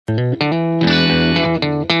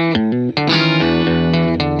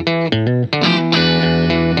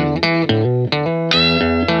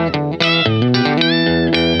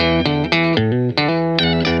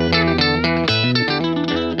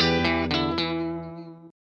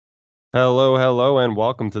Hello, hello, and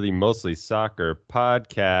welcome to the Mostly Soccer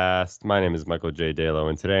podcast. My name is Michael J. Dalo,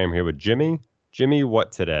 and today I'm here with Jimmy. Jimmy,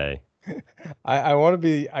 what today? I want to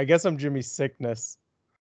be, I guess I'm Jimmy Sickness,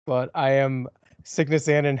 but I am sickness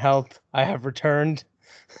and in health. I have returned.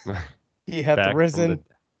 He hath Back from the risen.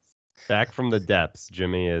 back from the depths.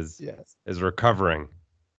 Jimmy is Yes. is recovering.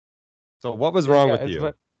 So what was wrong Yeah, with it's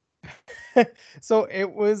you? but so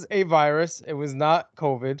it was a virus. It was not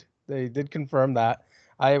COVID. They did confirm that.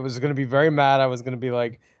 I was going to be very mad. I was going to be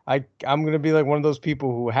like I'm going to be like one of those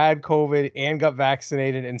people who had COVID and got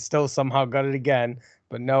vaccinated and still somehow got it again.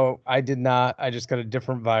 But no, I did not. I just got a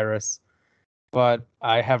different virus. But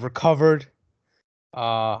I have recovered.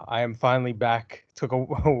 I am finally back. Took a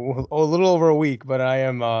little over a week, but I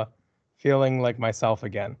am feeling like myself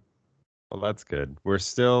again. Well, that's good. We're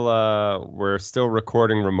still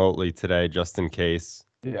recording remotely today, just in case.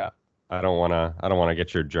 Yeah, I don't wanna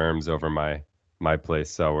get your germs over my place,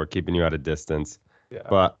 so we're keeping you at a distance. yeah.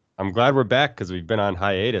 But I'm glad we're back because we've been on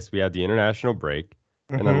hiatus. We had the international break,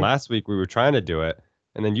 and then hmm last week we were trying to do it,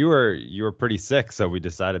 and then you were pretty sick, so we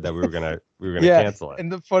decided that we were gonna Yeah, cancel it.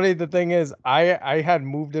 and the thing is, I had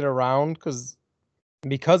moved it around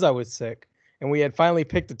because I was sick, and we had finally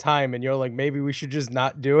picked a time, and you're like, maybe we should just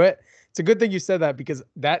not do it. It's a good thing you said that because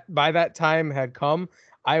that by that time had come,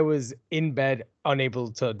 I was in bed,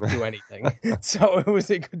 unable to do anything. So it was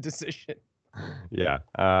a good decision. Yeah.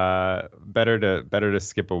 Better to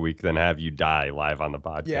skip a week than have you die live on the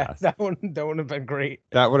Yeah, podcast. that would have been great.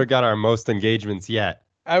 That would have got our most engagements yet.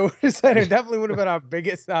 I would have said it definitely would have been our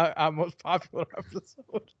biggest, our most popular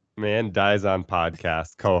episode. Man dies on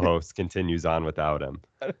podcast. Co-host continues on without him.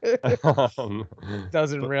 Um,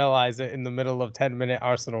 Doesn't but realize it in the middle of 10-minute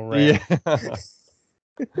Arsenal rant. yeah.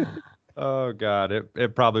 Oh God,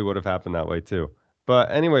 it probably would have happened that way too.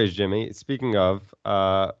 But anyways, Jimmy, speaking of,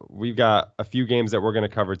 we've got a few games that we're going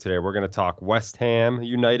to cover today. We're going to talk West Ham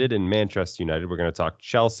United and Manchester United. We're going to talk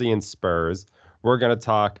Chelsea and Spurs. We're going to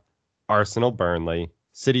talk Arsenal Burnley,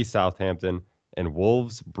 City Southampton, and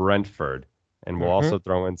Wolves Brentford. And we'll hmm also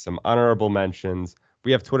throw in some honorable mentions.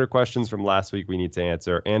 We have Twitter questions from last week we need to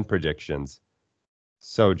answer and predictions.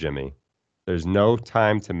 So, Jimmy, there's no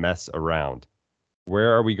time to mess around.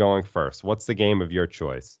 Where are we going first? What's the game of your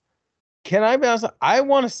choice? Can I be honest? I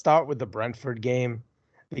want to start with the Brentford game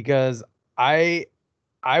because I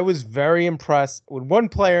I was very impressed with one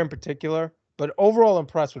player in particular, but overall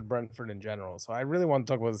impressed with Brentford in general. So I really want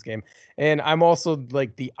to talk about this game. And I'm also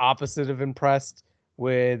like the opposite of impressed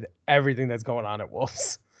with everything that's going on at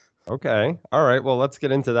Wolves. Okay. All right. Well, let's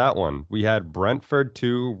get into that one. We had Brentford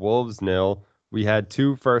 2, Wolves nil. We had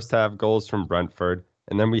two first half goals from Brentford,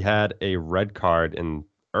 and then we had a red card in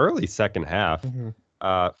early second half Mhm.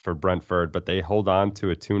 for Brentford, but they hold on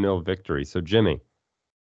to a 2-0 victory. So, Jimmy,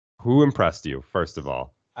 who impressed you, first of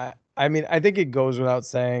all? I mean, I think it goes without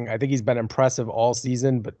saying. I think he's been impressive all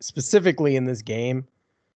season, but specifically in this game,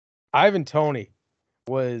 Ivan Toney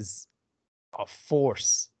was a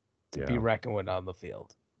force to be Yeah. reckoned with on the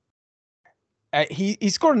field. He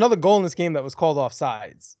scored another goal in this game that was called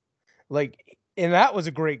offsides. Like, and that was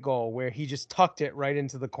a great goal where he just tucked it right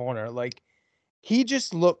into the corner. Like, he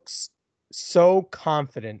just looks so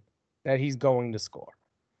confident that he's going to score.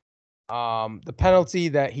 The penalty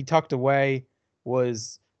that he tucked away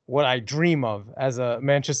was what I dream of as a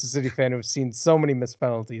Manchester City fan who's seen so many missed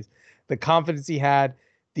penalties. The confidence he had,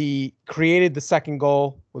 the created the second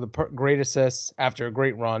goal with a great assist after a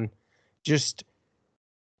great run. Just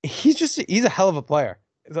he's a hell of a player.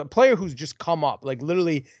 He's a player who's just come up, like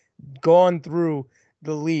literally gone through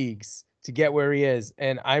the leagues to get where he is,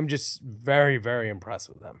 and I'm just very, very impressed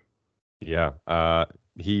with him. Yeah.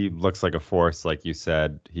 He looks like a force, like you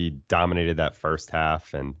said. He dominated that first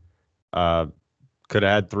half and uh, could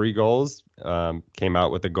have had three goals. Came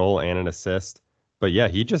out with a goal and an assist. But yeah,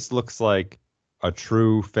 he just looks like a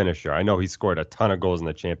true finisher. I know he scored a ton of goals in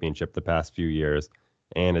the championship the past few years,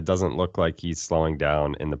 and it doesn't look like he's slowing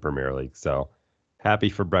down in the Premier League. So happy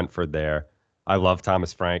for Brentford there. I love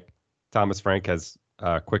Thomas Frank. Thomas Frank has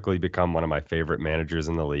quickly become one of my favorite managers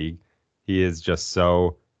in the league. He is just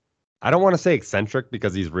so, I don't want to say eccentric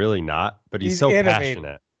because he's really not, but he's He's so animated.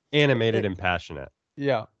 passionate, animated and passionate.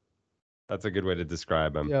 Yeah, That's a good way to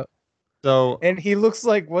describe him. yeah. So, And he looks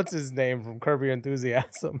like what's his name from Curb Your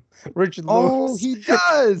Enthusiasm, Richard oh, Lewis. he He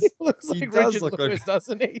does. looks He like does Richard look like Lewis,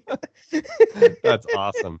 doesn't he? that's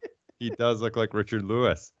awesome. He does look like Richard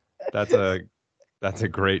Lewis. That's a that's a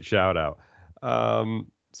great shout out.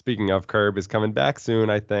 Speaking of, Curb is coming back soon,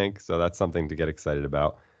 I think, so that's something to get excited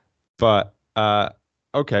about. But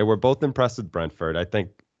okay, we're both impressed with Brentford. I think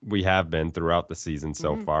we have been throughout the season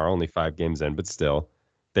so Mhm. far, only 5 games in, but still,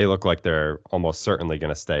 they look like they're almost certainly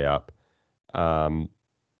going to stay up.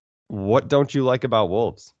 What don't you like about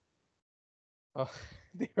Wolves? Uh,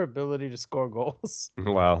 their ability to score goals.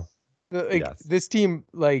 Well, Like yes. this team,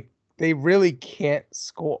 like they really can't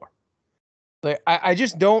score. Like I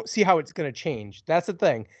just don't see how it's gonna change. That's the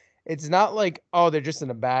thing. It's not like, oh, they're just in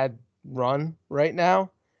a bad run right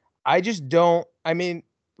now. I just don't. I mean,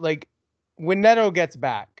 like when Neto gets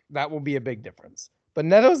back, that will be a big difference. But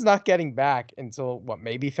Neto's not getting back until what,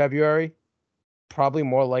 maybe February, probably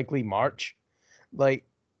more likely March. Like,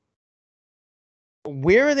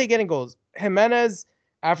 where are they getting goals? Jimenez,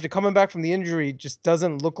 after coming back from the injury, just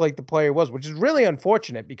doesn't look like the player he was, which is really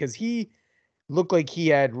unfortunate because he looked like he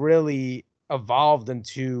had really evolved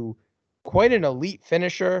into quite an elite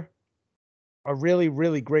finisher, a really,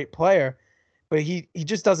 really great player, but he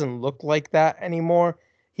just doesn't look like that anymore.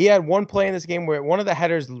 He had one play in this game where one of the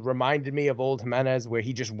headers reminded me of old Jimenez, where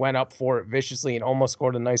he just went up for it viciously and almost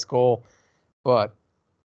scored a nice goal, but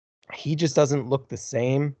he just doesn't look the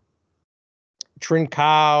same.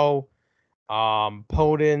 Trincao,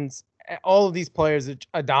 Podence, all of these players,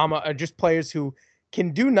 Adama, are just players who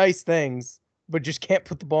can do nice things, but just can't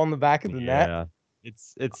put the ball in the back of the net. Yeah,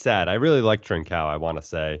 it's sad. I really like Trincao, I want to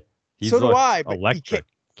say. So He's do looked I, but he can't. electric.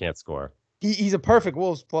 Can't score. He's a perfect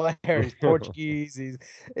Wolves player. He's Portuguese.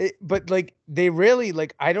 But like they really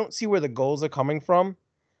like. I don't see where the goals are coming from,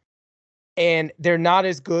 and they're not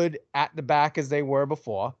as good at the back as they were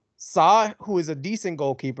before. Sa, who is a decent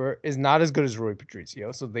goalkeeper, is not as good as Rui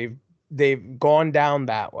Patricio, so they've gone down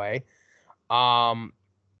that way. Um,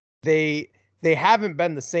 they they haven't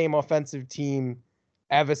been the same offensive team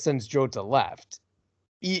ever since Jota left.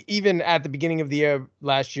 Even at the beginning of the year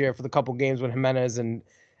last year, for the couple games when Jimenez and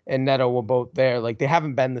Neto were both there, like they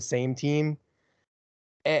haven't been the same team.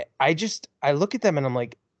 I look at them and I'm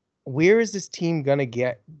like, where is this team gonna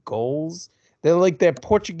get goals? They're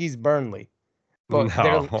Portuguese Burnley, but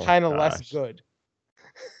they're No, kind of less gosh. good.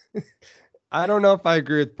 I don't know if I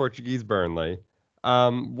agree with Portuguese Burnley.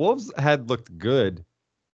 Wolves had looked good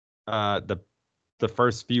the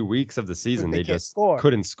first few weeks of the But season. they They can't just score.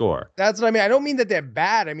 couldn't score. That's what I mean. I don't mean that they're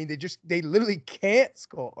bad. I mean they literally can't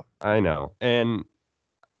score. I know. And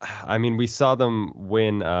I mean, we saw them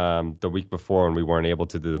win the week before when we weren't able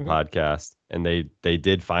to do the Mhm. podcast, and they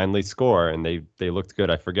did finally score, and they looked good.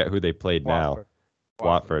 I forget who they played now. Watford.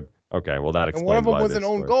 Watford. Okay, well that And one of explains them why was they an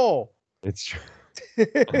own scored. goal. It's true.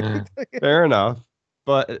 Fair enough.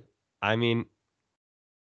 But I mean,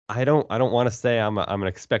 I don't want to say I'm an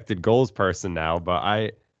expected goals person now, but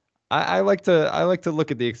I like to look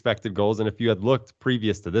at the expected goals, and if you had looked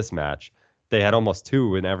previous to this match, they had almost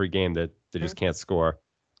two in every game that they just can't score.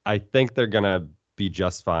 I think they're gonna be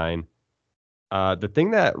just fine. The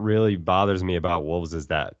thing that really bothers me about Wolves is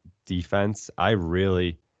that defense. I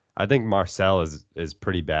think Marcel is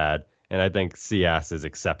pretty bad, and I think CS is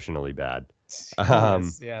exceptionally bad. He Um,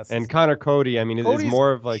 is, yes. and Connor Cody, I mean, is Cody's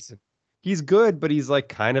more of like decent. he's good, but he's like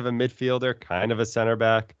kind of a midfielder, kind of a center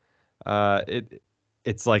back.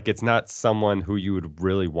 It's like it's not someone who you would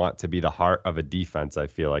really want to be the heart of a defense. I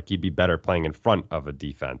feel like he'd be better playing in front of a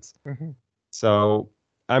defense. Mhm. So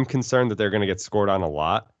I'm concerned that they're going to get scored on a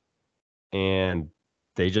lot, and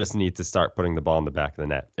they just need to start putting the ball in the back of the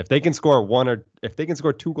net. If they can score if they can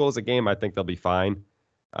score 2 goals a game, I think they'll be fine. 2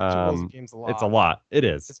 goals a game's a It's a lot, lot. It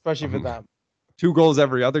is. especially for them. 2 goals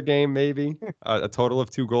every other game, maybe. A total of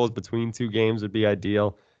 2 goals between 2 games would be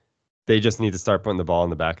ideal. They just need to start putting the ball in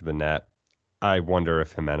the back of the net. I wonder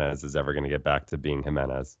if Jimenez is ever going to get back to being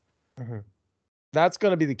Jimenez. Mhm. That's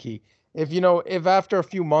going to be the key. If after a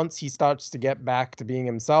few months he starts to get back to being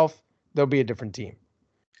himself, there'll be a different team.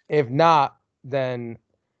 If not, then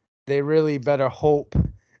they really better hope.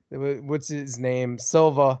 What's his name?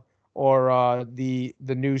 Silva, or the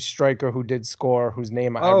new striker who did score, whose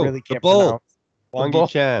name I Oh, really the can't Bull, pronounce. The Wangi Bull.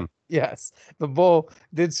 Chan. Yes, the Bull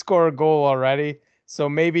did score a goal already. So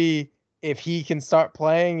maybe if he can start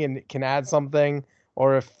playing and can add something,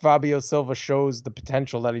 or if Fabio Silva shows the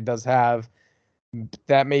potential that he does have,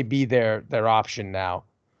 that may be their option now.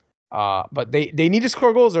 But they need to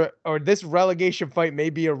score goals, or this relegation fight may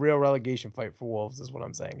be a real relegation fight for Wolves, is what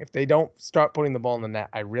I'm saying. If they don't start putting the ball in the net,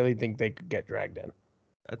 I really think they could get dragged in.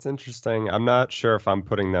 That's interesting. I'm not sure if I'm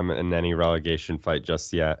putting them in any relegation fight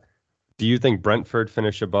just yet. Do you think Brentford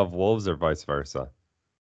finish above Wolves or vice versa?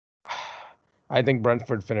 I think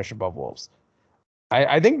Brentford finish above Wolves.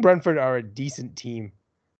 I think Brentford are a decent team.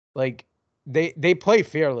 Like they play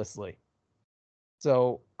fearlessly.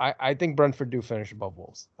 So I think Brentford do finish above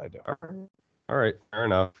Wolves. I do. All right, fair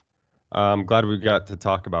enough. I'm glad we got to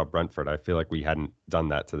talk about Brentford. I feel like we hadn't done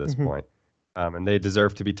that to this Mhm. point. And they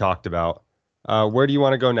deserve to be talked about. Where do you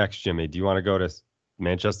want to go next, Jimmy? Do you want to go to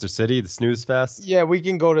Manchester City, the snooze fest. Yeah, we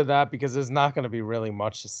can go to that because there's not going to be really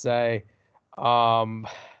much to say. So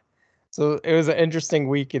it was an interesting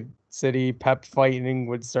week in City. Pep fighting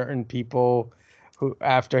with certain people who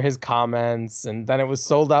after his comments, and then it was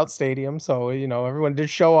sold out stadium, so everyone did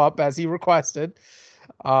show up as he requested.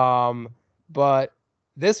 But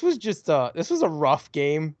this was a rough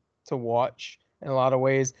game to watch in a lot of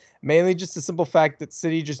ways, mainly just the simple fact that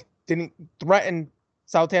City just didn't threaten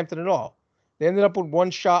Southampton at all. They ended up with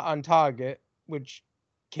one shot on target, which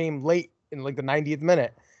came late in like the 90th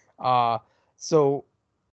minute. So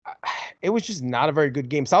it was just not a very good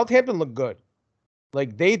game. Southampton looked good.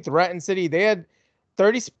 Like they threatened City. They had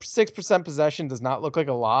 36% possession, does not look like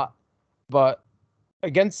a lot, but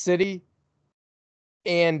against City,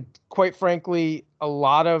 and quite frankly, a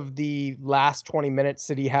lot of the last 20 minutes,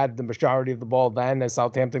 City had the majority of the ball then, as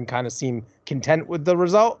Southampton kind of seemed content with the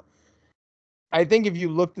result. I think if you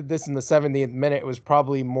looked at this in the 70th minute, it was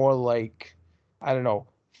probably more like, I don't know,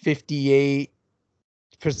 58%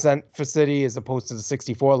 for City as opposed to the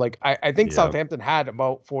 64. Like I think Southampton had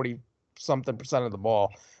about 40 something percent of the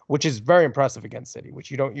ball, which is very impressive against City, which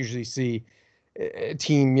you don't usually see a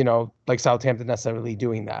team, like Southampton necessarily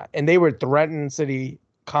doing that. And they were threatening City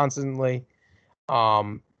constantly.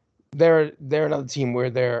 They're another team where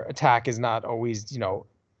their attack is not always,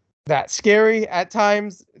 that scary at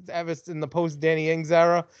times. Ever in the post Danny Ings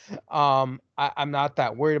era, I'm not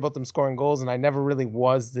that worried about them scoring goals, and I never really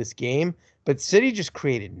was this game. But City just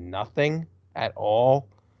created nothing at all.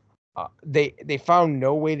 They found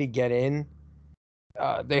no way to get in.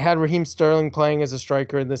 They had Raheem Sterling playing as a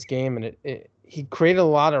striker in this game, and he created a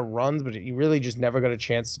lot of runs, but he really just never got a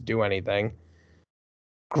chance to do anything.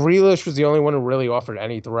 Grealish was the only one who really offered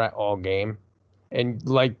any threat all game, and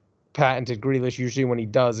like patented Grealish, usually when he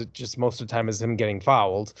does, it just most of the time is him getting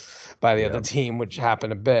fouled by the other team, which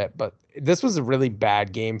happened a bit. But this was a really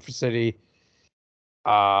bad game for City.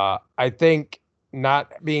 I think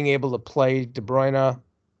not being able to play De Bruyne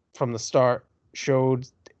from the start showed.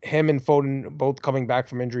 Him and Foden both coming back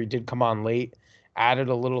from injury did come on late, added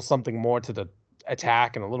a little something more to the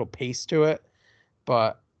attack and a little pace to it.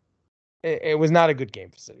 But it was not a good game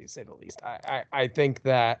for City, to say the least. I think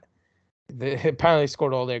that they apparently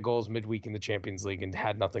scored all their goals midweek in the Champions League and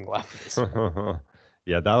had nothing left.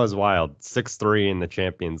 Yeah, that was wild. 6-3 in the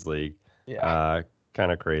Champions League. Yeah.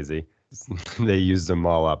 Kind of crazy. They used them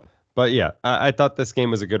all up. But yeah, I thought this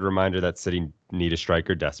game was a good reminder that City need a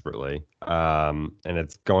striker desperately. And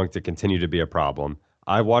it's going to continue to be a problem.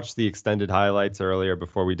 I watched the extended highlights earlier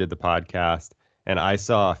before we did the podcast, and I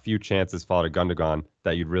saw a few chances fall to Gundogan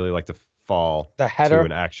that you'd really like to fall the header to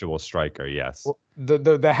an actual striker. Yes. Well,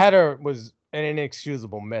 the header was an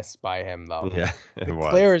inexcusable miss by him, though. Yeah, it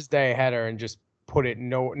was. Clear as day header, and just put it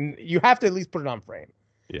you have to at least put it on frame.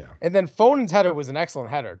 Yeah. And then Foden's header was an excellent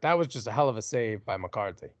header. That was just a hell of a save by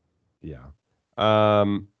McCarthy. Yeah.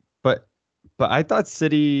 But I thought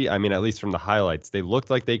City, I mean, at least from the highlights, they looked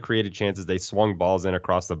like they created chances. They swung balls in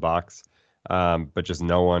across the box, but just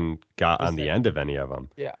no one got on the end of any of them.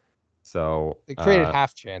 Yeah. So they created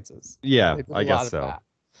half chances. Yeah, I guess so.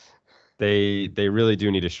 They really do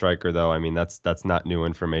need a striker, though. I mean, that's not new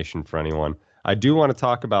information for anyone. I do want to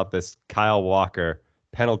talk about this Kyle Walker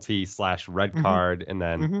penalty/red card, and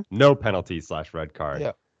then no penalty/red card.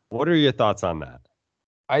 Yeah. What are your thoughts on that?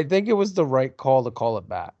 I think it was the right call to call it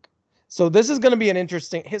back. So this is going to be an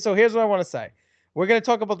interesting. So here's what I want to say. We're going to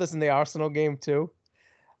talk about this in the Arsenal game too.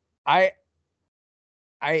 Here's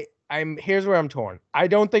where I'm torn. I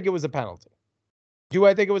don't think it was a penalty. Do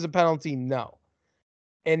I think it was a penalty? No.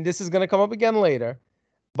 And this is going to come up again later.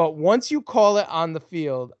 But once you call it on the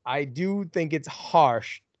field, I do think it's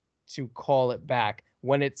harsh to call it back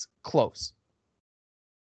when it's close.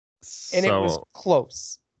 And it was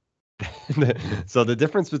close. So the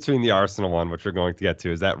difference between the Arsenal one, which we're going to get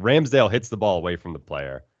to, is that Ramsdale hits the ball away from the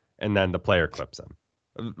player, and then the player clips him.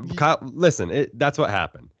 Listen, that's what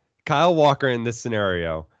happened. Kyle Walker in this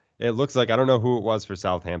scenario, it looks like, I don't know who it was for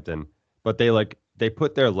Southampton, but they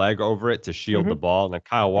put their leg over it to shield the ball, and then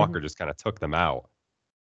Kyle Walker just kind of took them out.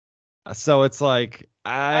 So it's like,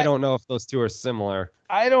 I don't know if those two are similar.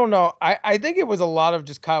 I don't know. I think it was a lot of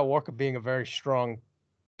just Kyle Walker being a very strong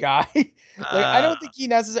guy. I don't think he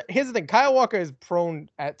necessarily. Here's the thing: Kyle Walker is prone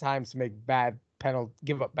at times to make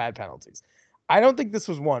give up bad penalties. I don't think this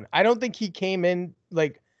was one. I don't think he came in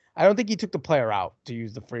I don't think he took the player out, to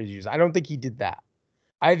use the phrase used. I don't think he did that.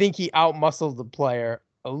 I think he outmuscled the player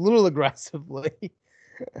a little aggressively.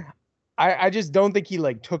 I just don't think he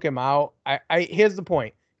took him out. Here's the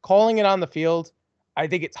point: calling it on the field, I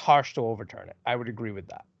think it's harsh to overturn it. I would agree with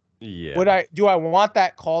that. Yeah. Do I want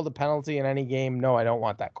that called a penalty in any game? No, I don't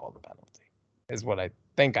want that called a penalty. is what I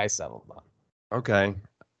think I settled on. Okay.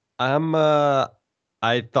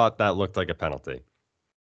 I thought that looked like a penalty.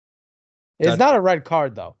 It's not a red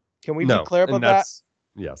card though. Can we be No, clear and about that?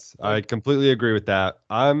 yes, I completely agree with that.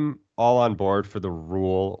 I'm all on board for the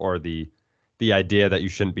rule or the idea that you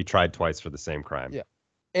shouldn't be tried twice for the same crime. Yeah.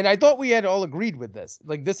 And I thought we had all agreed with this.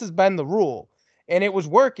 Like this has been the rule. And it was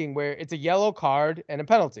working where it's a yellow card and a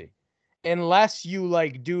penalty. Unless you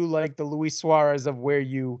like do like the Luis Suarez of where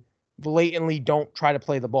you blatantly don't try to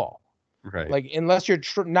play the ball. Right. Like unless you're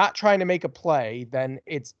not trying to make a play, then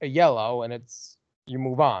it's a yellow and you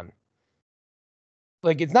move on.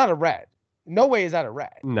 Like it's not a red. No way is that a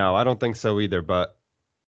red. No, I don't think so either, but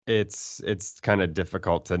it's kind of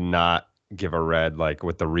difficult to not give a red like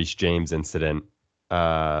with the Reece James incident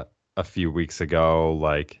a few weeks ago.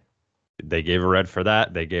 Like they gave a red for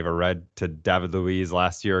that. They gave a red to David Luiz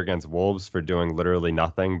last year against Wolves for doing literally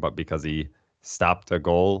nothing, but because he stopped a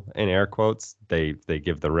goal in air quotes, they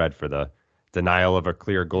give the red for the denial of a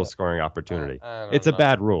clear goal scoring opportunity. It's a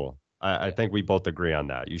bad rule. I think we both agree on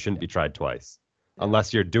that. You shouldn't be tried twice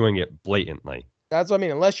unless you're doing it blatantly. That's what I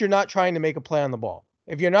mean. Unless you're not trying to make a play on the ball.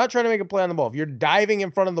 If you're not trying to make a play on the ball, if you're diving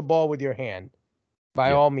in front of the ball with your hand,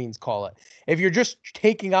 by all means, call it. If you're just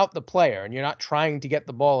taking out the player and you're not trying to get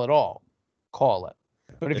the ball at all, call it.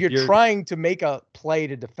 But if you're trying to make a play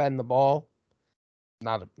to defend the ball,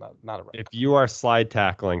 not a red. If you are slide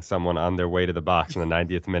tackling someone on their way to the box in the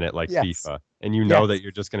 90th minute, like FIFA, and you know that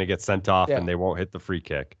you're just going to get sent off and they won't hit the free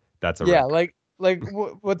kick, that's a red. Like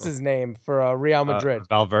what's his name for Real Madrid?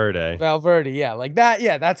 Valverde. Yeah, like that.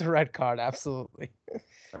 Yeah, that's a red card. Absolutely.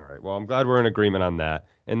 All right. Well, I'm glad we're in agreement on that.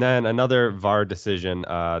 And then another VAR decision.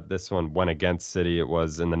 This one went against City. It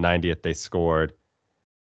was in the 90th they scored.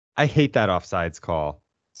 I hate that offsides call.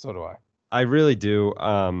 So do I. I really do.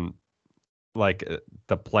 Like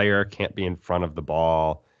the player can't be in front of the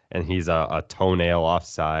ball and he's a toenail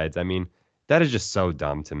offsides. I mean, that is just so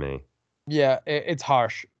dumb to me. Yeah, it's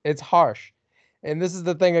harsh. It's harsh. And this is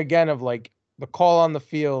the thing again of like the call on the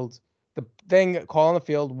field. The call on the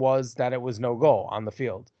field was that it was no goal on the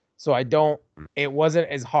field. So it wasn't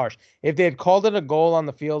as harsh. If they had called it a goal on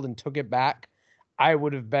the field and took it back, I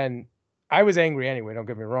was angry anyway, don't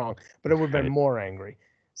get me wrong, but it would have been more angry.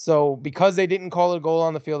 So because they didn't call it a goal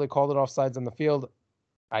on the field, they called it offsides on the field,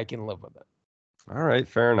 I can live with it. All right,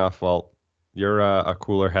 fair enough. Well, you're a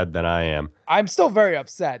cooler head than I am. I'm still very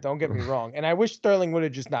upset, don't get me wrong. And I wish Sterling would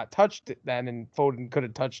have just not touched it then and Foden could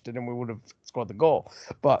have touched it and we would have scored the goal.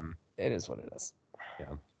 But it is what it is. Yeah.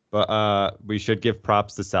 But we should give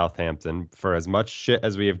props to Southampton for as much shit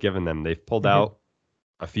as we have given them. They've pulled out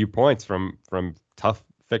a few points from tough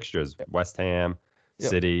fixtures. West Ham,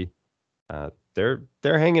 City. They're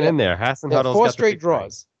hanging in there. Hasenhuttl 4 straight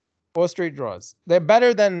draws. 4 straight draws. They're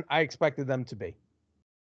better than I expected them to be.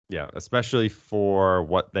 Yeah, especially for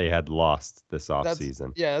what they had lost this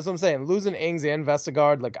offseason. Yeah, that's what I'm saying. Losing Ings and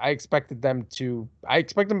Vestergaard, like I expect them to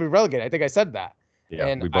be relegated. I think I said that. Yeah,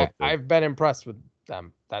 and I've been impressed with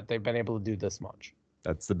them that they've been able to do this much.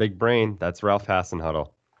 That's the big brain. That's Ralph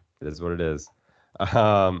Hasenhuttl. It is what it is.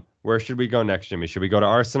 Where should we go next, Jimmy? Should we go to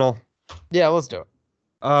Arsenal? Yeah, let's do it.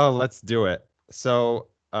 Oh, let's do it. So,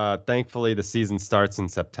 thankfully, the season starts in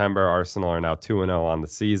September. Arsenal are now 2-0 on the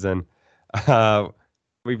season.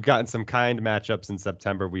 We've gotten some kind matchups in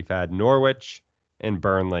September. We've had Norwich and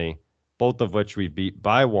Burnley, both of which we beat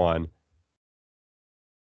by 1.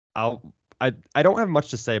 I don't have much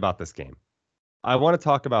to say about this game. I want to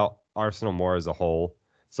talk about Arsenal more as a whole.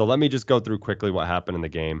 So let me just go through quickly what happened in the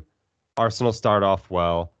game. Arsenal start off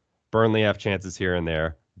well. Burnley have chances here and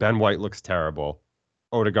there. Ben White looks terrible.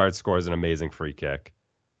 Odegaard scores an amazing free kick.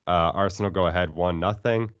 Arsenal go ahead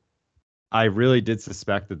 1-0. I really did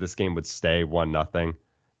suspect that this game would stay 1-0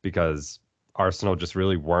 because Arsenal just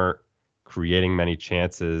really weren't creating many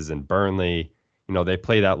chances. And Burnley, they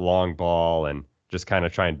play that long ball and just kind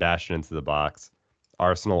of try and dash it into the box.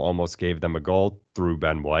 Arsenal almost gave them a goal through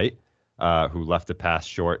Ben White, who left a pass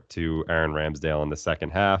short to Aaron Ramsdale in the second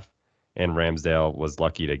half. And Ramsdale was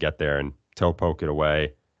lucky to get there and toe poke it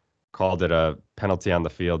away. Called it a penalty on the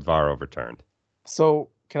field, VAR overturned. So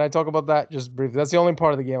can I talk about that just briefly? That's the only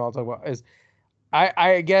part of the game I'll talk about. Is I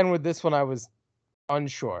again with this one I was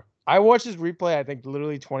unsure. I watched this replay I think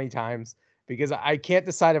literally 20 times because I can't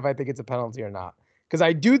decide if I think it's a penalty or not. Because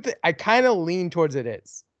I kind of lean towards it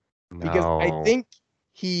is. Because I think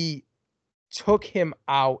he took him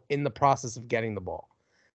out in the process of getting the ball.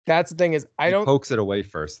 That's the thing is he pokes it away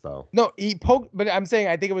first though. No, he poked, but I'm saying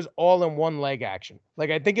I think it was all in one leg action. Like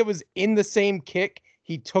I think it was in the same kick.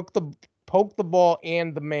 He poked the ball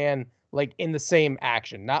and the man like in the same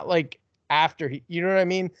action, not like after you know what I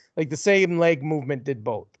mean? Like the same leg movement did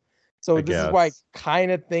both. So I this is why I guess.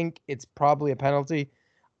 kind of think it's probably a penalty.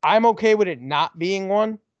 I'm okay with it not being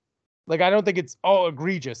one. Like, I don't think it's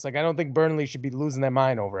egregious. Like, I don't think Burnley should be losing their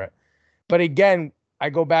mind over it. But again, I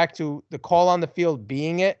go back to the call on the field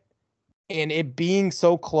being it and it being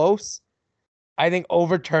so close. I think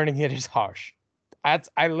overturning it is harsh.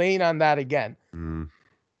 I lean on that again. Mm.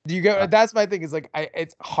 Do you get? That's my thing. Is like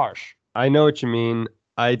it's harsh. I know what you mean.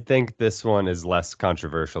 I think this one is less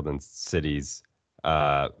controversial than City's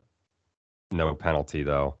uh, no penalty,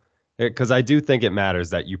 though. Because I do think it matters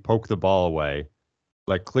that you poke the ball away,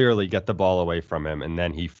 like clearly get the ball away from him, and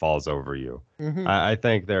then he falls over you. Mm-hmm. I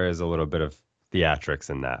think there is a little bit of theatrics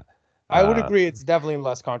in that. I would Uh, agree. It's definitely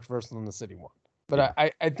less controversial than the City one. But yeah.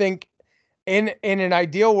 I think in an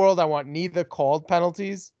ideal world, I want neither called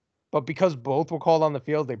penalties. But because both were called on the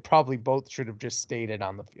field, they probably both should have just stayed it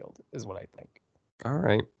on the field. Is what I think. All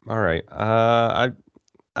right. All right.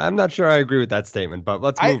 I'm not sure I agree with that statement, but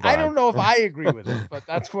let's move I on. don't know if I agree with it, but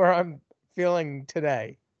that's where I'm feeling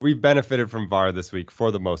today. We've benefited from VAR this week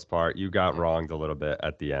for the most part. You got wronged a little bit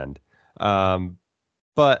at the end.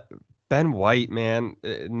 But Ben White, man,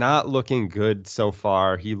 not looking good so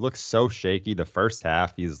far. He looks so shaky. The first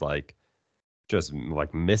half, he's like just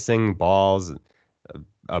like missing balls.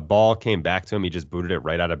 A ball came back to him. He just booted it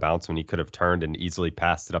right out of bounds when he could have turned and easily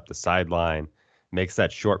passed it up the sideline. Makes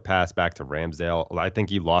that short pass back to Ramsdale. I think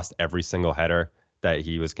he lost every single header that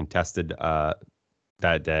he was contested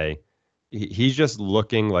that day. He's just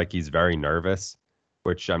looking like he's very nervous,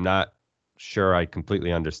 which I'm not sure I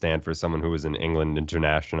completely understand for someone who was an England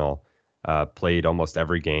international, played almost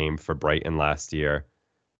every game for Brighton last year.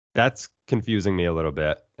 That's confusing me a little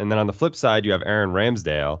bit. And then on the flip side, you have Aaron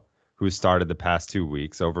Ramsdale, who started the past 2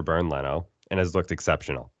 weeks over Bern Leno and has looked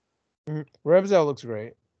exceptional. Ramsdale looks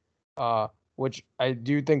great. Which I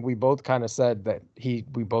do think we both kind of said that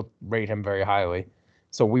we both rate him very highly.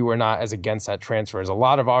 So we were not as against that transfer as a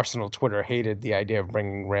lot of Arsenal Twitter hated the idea of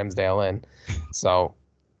bringing Ramsdale in. So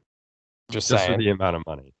just For saying. the amount of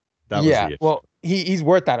money. That was Yeah, the issue. well, he's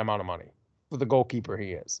worth that amount of money for the goalkeeper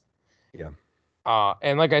he is. Yeah.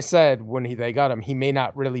 And like I said, when they got him, he may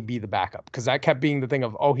not really be the backup because that kept being the thing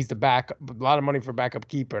of, he's the backup, a lot of money for backup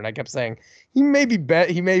keeper, and I kept saying he may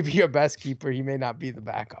be your best keeper, he may not be the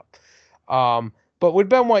backup. But with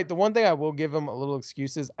Ben White, the one thing I will give him a little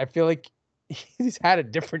excuse is I feel like he's had a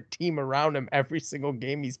different team around him every single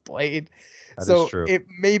game he's played, That so is true. it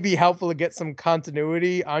may be helpful to get some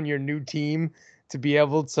continuity on your new team to be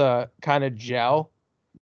able to kind of gel.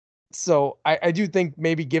 So I do think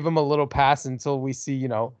maybe give him a little pass until we see,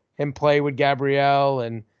 him play with Gabriel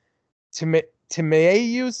and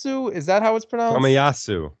Tomiyasu. Is that how it's pronounced?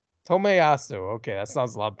 Tomiyasu. Tomiyasu. Okay, that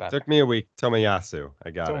sounds a lot better. Took me a week. Tomiyasu.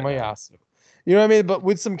 I got it now. Tomiyasu. You know what I mean? But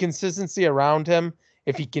with some consistency around him,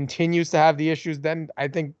 if he continues to have the issues, then I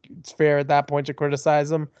think it's fair at that point to criticize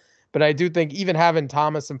him. But I do think even having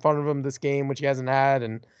Thomas in front of him this game, which he hasn't had,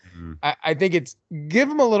 and I think it's give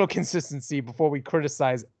him a little consistency before we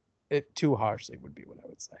criticize it too harshly would be what I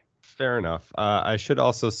would say. Fair enough. I should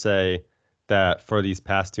also say that for these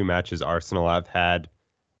past two matches, Arsenal have had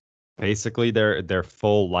basically their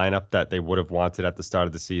full lineup that they would have wanted at the start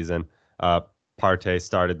of the season. Partey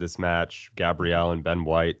started this match, Gabriel and Ben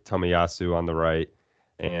White, Tomiyasu on the right,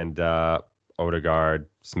 and Odegaard,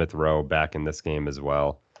 Smith Rowe back in this game as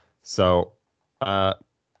well. So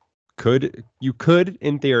could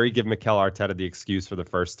in theory give Mikel Arteta the excuse for the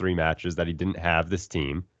first three matches that he didn't have this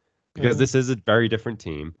team, because this is a very different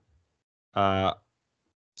team.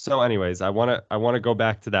 So anyways, I want to go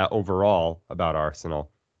back to that overall about Arsenal.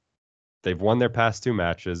 They've won their past two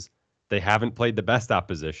matches. They haven't played the best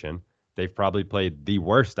opposition. They've probably played the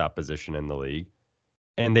worst opposition in the league,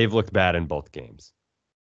 and they've looked bad in both games.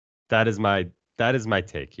 That is my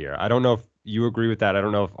take here. I don't know if you agree with that. I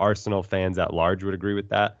don't know if Arsenal fans at large would agree with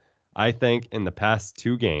that. I think in the past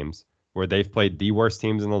two games where they've played the worst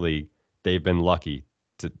teams in the league, they've been lucky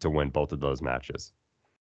to win both of those matches.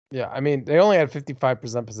 Yeah, I mean, they only had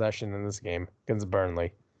 55% possession in this game against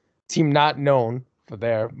Burnley. Team not known for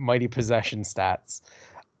their mighty possession stats.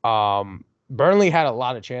 Burnley had a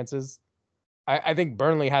lot of chances. I think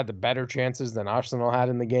Burnley had the better chances than Arsenal had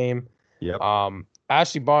in the game. Yep.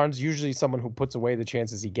 Ashley Barnes, usually someone who puts away the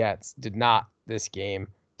chances he gets, did not this game.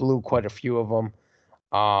 Blew quite a few of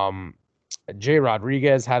them. Jay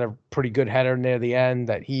Rodriguez had a pretty good header near the end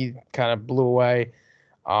that he kind of blew away.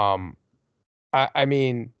 I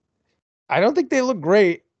mean, I don't think they look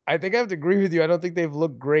great. I think I have to agree with you. I don't think they've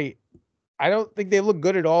looked great. I don't think they look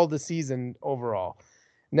good at all this season overall.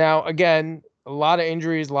 Now, again, a lot of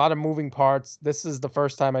injuries, a lot of moving parts. This is the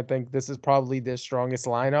first time I think this is probably their strongest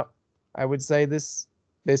lineup. I would say this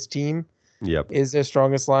team. Yep. is their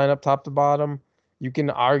strongest lineup top to bottom. You can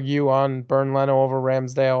argue on Burn Leno over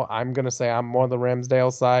Ramsdale. I'm gonna say I'm more the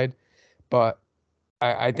Ramsdale side, but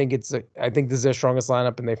I think I think this is their strongest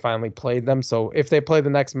lineup, and they finally played them. So if they play the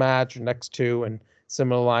next match or next two and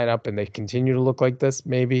similar lineup, and they continue to look like this,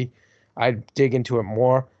 maybe I'd dig into it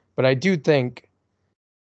more. But I do think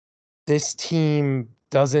this team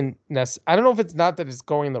doesn't I don't know if it's not that it's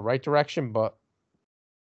going in the right direction, but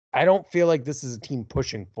I don't feel like this is a team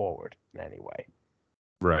pushing forward in any way.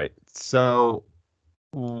 Right. So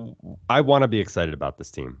I want to be excited about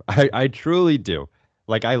this team. I truly do.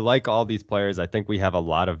 Like, I like all these players. I think we have a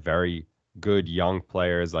lot of very good young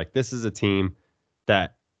players. Like, this is a team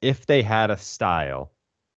that if they had a style,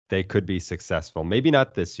 they could be successful. Maybe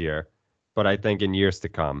not this year, but I think in years to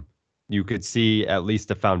come, you could see at least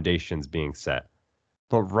the foundations being set.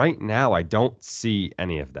 But right now, I don't see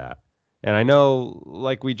any of that. And I know,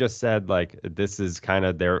 like we just said, like this is kind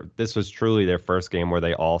of this was truly their first game where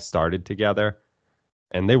they all started together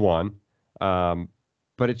and they won. Um,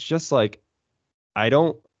 but it's just like I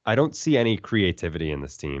don't I don't see any creativity in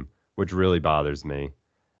this team, which really bothers me.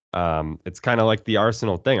 It's kind of like the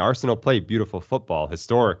Arsenal thing. Arsenal played beautiful football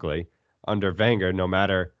historically under Wenger. No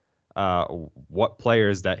matter uh, what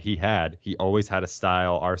players that he had, he always had a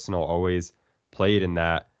style. Arsenal always played in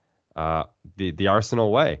that uh, the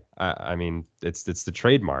Arsenal way. I mean, it's the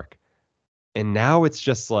trademark. And now it's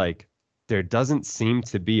just like there doesn't seem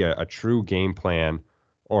to be a true game plan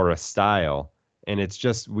or a style. And it's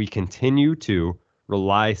just we continue to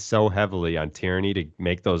rely so heavily on Tierney to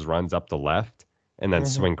make those runs up the left and then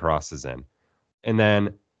swing crosses in. And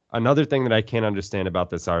then another thing that I can't understand about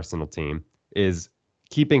this Arsenal team is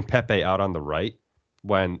keeping Pepe out on the right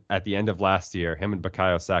when at the end of last year, him and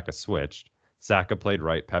Bukayo Saka switched. Saka played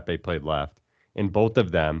right, Pepe played left. And both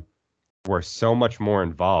of them were so much more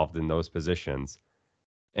involved in those positions.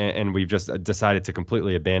 And we've just decided to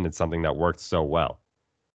completely abandon something that worked so well.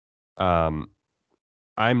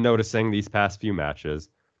 I'm noticing these past few matches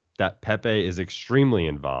that Pepe is extremely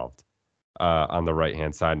involved on the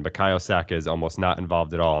right-hand side, and Bukayo Saka is almost not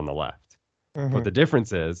involved at all on the left. But the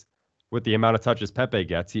difference is, with the amount of touches Pepe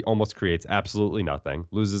gets, he almost creates absolutely nothing,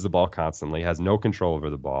 loses the ball constantly, has no control over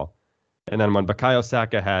the ball. And then when Bukayo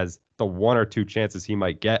Saka has the one or two chances he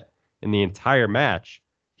might get in the entire match,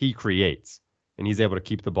 he creates. And he's able to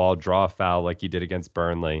keep the ball, draw a foul like he did against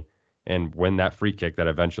Burnley, and win that free kick that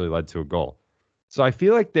eventually led to a goal. So I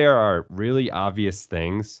feel like there are really obvious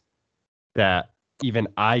things that even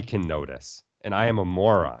I can notice, and I am a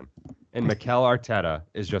moron. And Mikel Arteta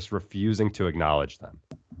is just refusing to acknowledge them.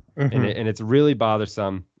 And it's really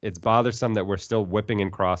bothersome. It's bothersome that we're still whipping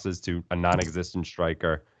in crosses to a non-existent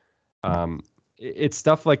striker. It's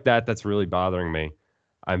stuff like that that's really bothering me.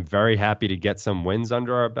 I'm very happy to get some wins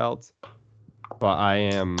under our belt, but I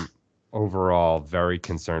am overall very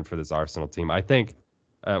concerned for this Arsenal team. I think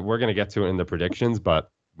we're going to get to it in the predictions,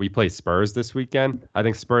 but we play Spurs this weekend. I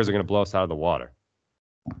think Spurs are going to blow us out of the water.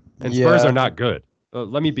 And Spurs are not good.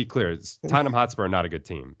 Let me be clear. Tottenham Hotspur are not a good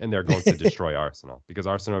team, and they're going to destroy Arsenal because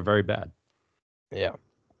Arsenal are very bad. Yeah.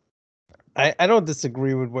 I don't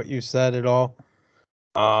disagree with what you said at all.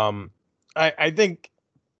 I think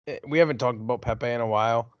we haven't talked about Pepe in a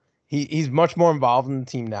while. He's much more involved in the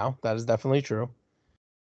team now. That is definitely true.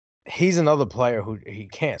 He's another player who he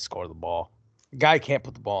can't score the ball. The guy can't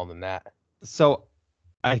put the ball in the net. So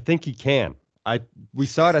I think he can. We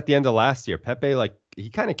saw it at the end of last year. Pepe, like, he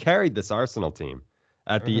kind of carried this Arsenal team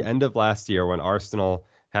at the end of last year when Arsenal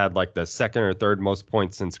had like the second or third most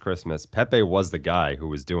points since Christmas. Pepe was the guy who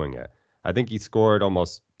was doing it. I think he scored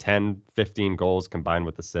almost 10, 15 goals combined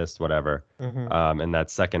with assists, whatever. In that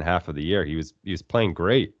second half of the year, he was playing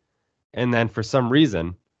great. And then for some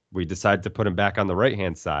reason, we decided to put him back on the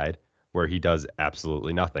right-hand side where he does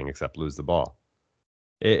absolutely nothing except lose the ball.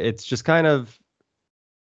 It's just kind of,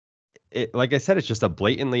 like I said, it's just a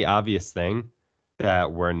blatantly obvious thing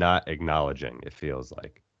that we're not acknowledging, it feels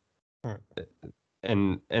like.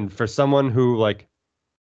 And for someone who, like,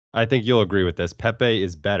 I think you'll agree with this, Pepe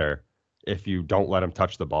is better if you don't let him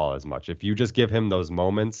touch the ball as much. If you just give him those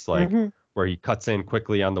moments, like where he cuts in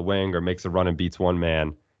quickly on the wing or makes a run and beats one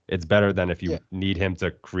man, it's better than if you need him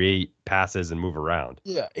to create passes and move around.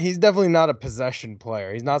 Yeah, he's definitely not a possession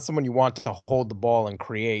player. He's not someone you want to hold the ball and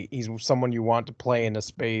create. He's someone you want to play into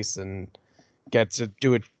space and get to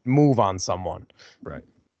do a move on someone. Right.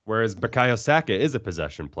 Whereas Bukayo Saka is a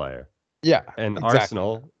possession player. Yeah. And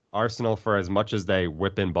exactly. Arsenal, for as much as they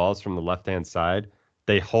whip in balls from the left-hand side,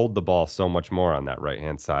 they hold the ball so much more on that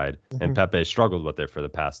right-hand side. And Pepe struggled with it for the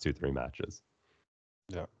past 2-3 matches.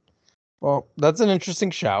 Yeah. Well, that's an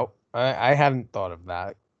interesting shout. I hadn't thought of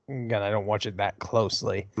that. again, I don't watch it that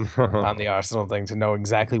closely on the Arsenal thing to know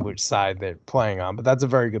exactly which side they're playing on, but that's a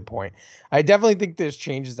very good point. I definitely think there's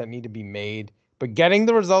changes that need to be made, but getting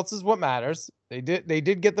the results is what matters. They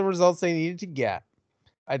did get the results they needed to get.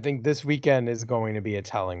 I think this weekend is going to be a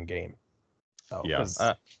telling game. So, Yeah, because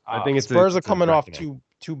I think Spurs are it's a coming off reckoning.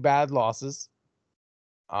 two bad losses.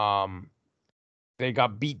 They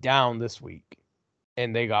got beat down this week,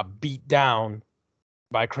 and they got beat down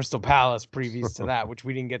by Crystal Palace previous to that, which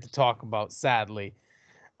we didn't get to talk about, sadly.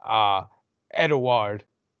 Edouard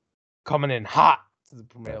coming in hot to the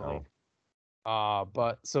Premier League.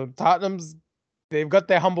 But so they've got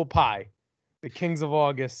their humble pie. The Kings of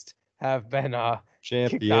August have been kicked out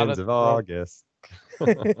Champions of of the road. August.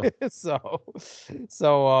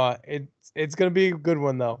 so it's gonna be a good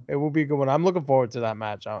one though. It will be a good one. I'm looking forward to that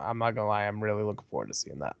match. I'm not gonna lie. I'm really looking forward to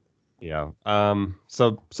seeing that. Yeah.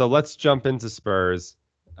 So let's jump into Spurs.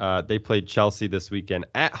 They played Chelsea this weekend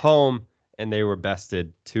at home, and they were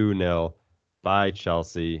bested 2-0 by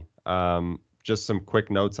Chelsea. Just some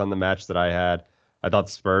quick notes on the match that I had. I thought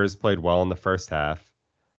Spurs played well in the first half.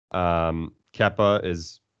 Kepa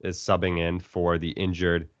is subbing in for the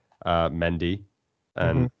injured Mendy,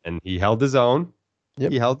 and he held his own.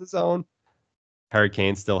 Yep. He held his own. Harry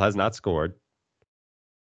Kane still has not scored.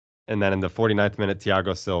 And then in the 49th minute,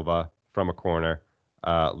 Thiago Silva from a corner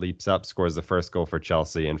leaps up, scores the first goal for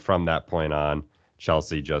Chelsea. And from that point on,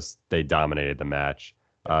 Chelsea they dominated the match.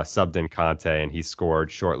 Subbed in Conte, and he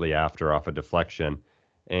scored shortly after off a deflection.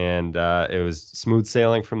 And it was smooth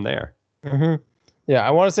sailing from there. Yeah,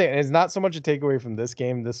 I want to say it's not so much a takeaway from this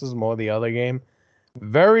game. This was more the other game.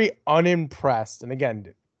 Very unimpressed. And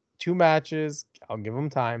again, 2 matches. I'll give them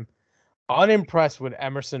time. Unimpressed with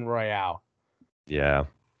Emerson Royale. Yeah.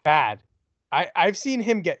 Bad. I've seen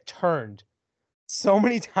him get turned so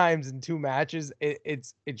many times in 2 matches.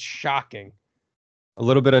 It's shocking. A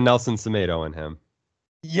little bit of Nelson Semedo in him.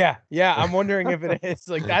 Yeah. I'm wondering if it is.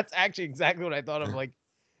 Like, that's actually exactly what I thought of. Like,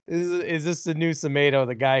 is this the new Semedo,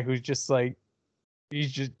 the guy who's just like, you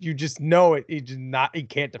just know it. He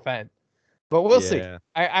can't defend. But we'll see.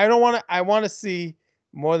 I want to see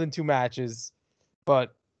more than 2 matches,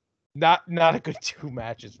 but not a good 2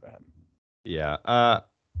 matches for him. Yeah.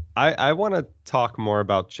 I want to talk more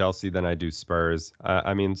about Chelsea than I do Spurs.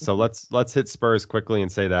 I mean, so let's hit Spurs quickly and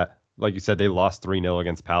say that, like you said, they lost 3-0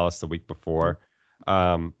 against Palace the week before.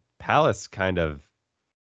 Palace kind of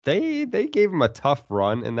they gave him a tough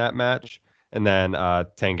run in that match, and then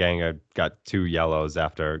Tanganga got 2 yellows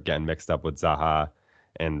after getting mixed up with Zaha,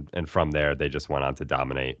 and from there they just went on to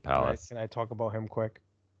dominate Palace. Can I talk about him quick?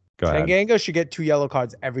 Go ahead. Tanganga should get 2 yellow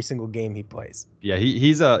cards every single game he plays. Yeah,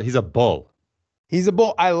 he's a bull. He's a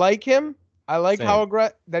bull. I like him. I like how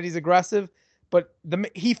that he's aggressive, but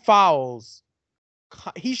he fouls.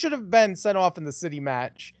 He should have been sent off in the City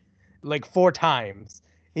match like 4 times.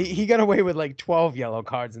 He got away with like 12 yellow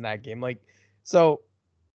cards in that game. Like, so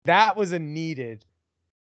that was a needed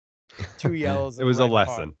 2 yellows. It was a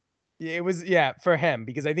lesson. It was, for him,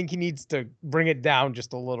 because I think he needs to bring it down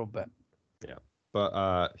just a little bit. Yeah,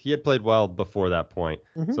 but he had played well before that point.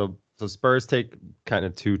 So Spurs take kind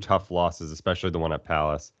of 2 tough losses, especially the one at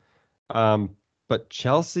Palace. But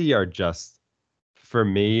Chelsea are just, for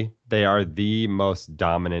me, they are the most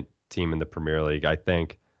dominant team in the Premier League. I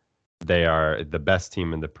think they are the best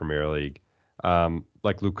team in the Premier League.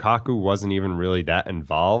 Like, Lukaku wasn't even really that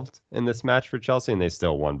involved in this match for Chelsea, and they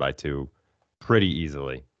still won by 2 pretty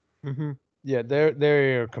easily. Yeah,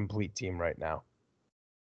 they're a complete team right now.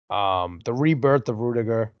 The rebirth of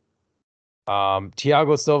Rudiger.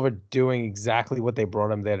 Thiago Silva doing exactly what they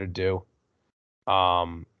brought him there to do.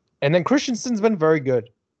 And then Christensen's been very good.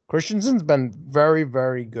 Christensen's been very,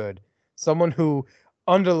 very good. Someone who,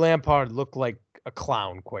 under Lampard, looked like a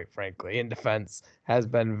clown, quite frankly, in defense, has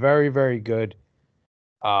been very, very good.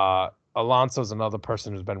 Alonso's another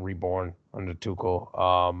person who's been reborn under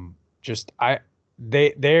Tuchel.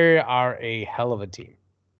 They are a hell of a team.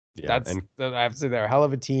 Yeah, I have to say they're a hell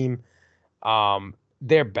of a team.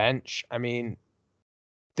 Their bench,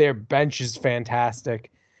 their bench is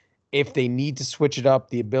fantastic. If they need to switch it up,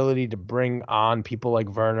 the ability to bring on people like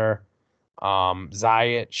Werner,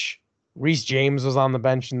 Ziyech, Reece James was on the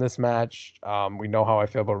bench in this match. We know how I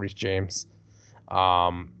feel about Reece James.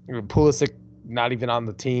 Pulisic not even on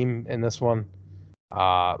the team in this one.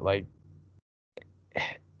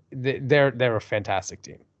 They're a fantastic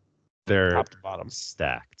team. They're top to bottom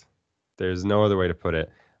stacked. There's no other way to put it.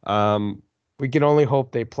 We can only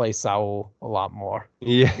hope they play Saul a lot more.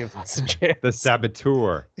 Yeah, give us a chance. The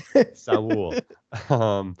saboteur, Saul.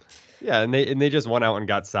 Yeah, and they just went out and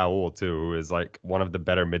got Saul too, who is like one of the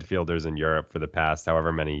better midfielders in Europe for the past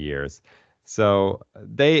however many years. So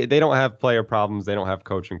they don't have player problems. They don't have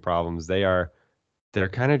coaching problems. They're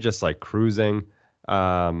kind of just like cruising.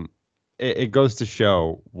 Um, it goes to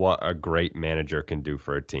show what a great manager can do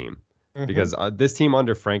for a team. Mm-hmm. Because this team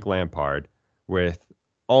under Frank Lampard, with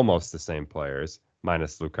almost the same players,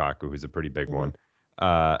 minus Lukaku, who's a pretty big Mm-hmm. one,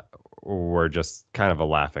 uh, were just kind of a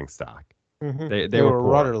laughing stock. Mm-hmm. They They were were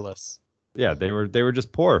poor. rudderless. Yeah, they were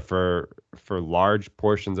just poor for large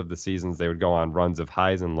portions of the seasons. They would go on runs of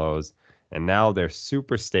highs and lows, and now they're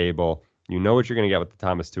super stable. You know what you're going to get with the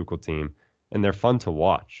Thomas Tuchel team, and they're fun to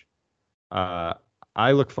watch. Uh,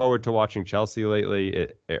 I look forward to watching Chelsea lately.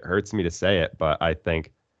 It hurts me to say it, but I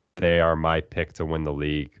think they are my pick to win the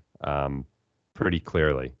league, pretty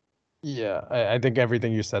clearly. Yeah, I think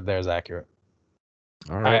everything you said there is accurate.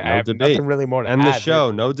 All I, right, I no have nothing debate. really more to End the add.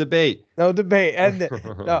 show. No debate. No debate. And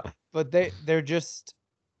no, but they're just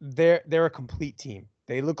they're a complete team.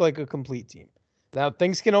 They look like a complete team. Now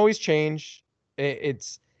things can always change.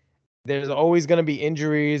 It's there's always going to be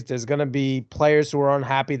injuries. There's going to be players who are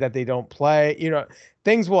unhappy that they don't play.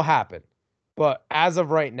 Things will happen. But as of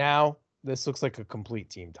right now, this looks like a complete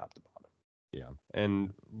team, top to bottom. Yeah,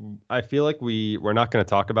 and I feel like we're not going to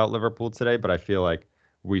talk about Liverpool today, but I feel like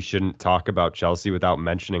we shouldn't talk about Chelsea without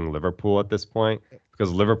mentioning Liverpool at this point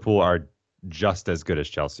because Liverpool are just as good as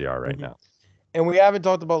Chelsea are right Mhm. now. And we haven't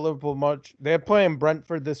talked about Liverpool much. They're playing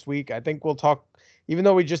Brentford this week. I think we'll talk, even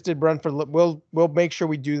though we just did Brentford. We'll make sure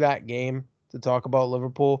we do that game to talk about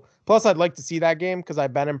Liverpool. Plus, I'd like to see that game because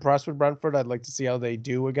I've been impressed with Brentford. I'd like to see how they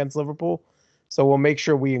do against Liverpool. So we'll make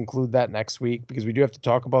sure we include that next week because we do have to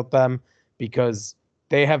talk about them because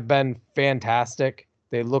they have been fantastic.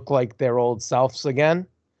 They look like their old selves again.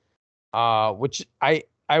 Which I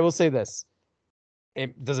will say this.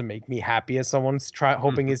 It doesn't make me happy as someone's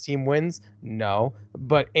hoping his team wins. No,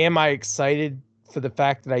 but am I excited for the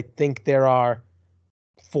fact that I think there are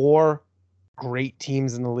four great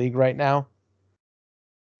teams in the league right now,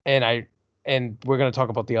 and we're gonna talk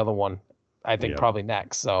about the other one. I think Yeah, probably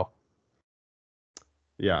next. So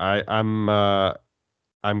yeah.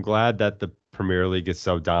 I'm glad that the Premier League is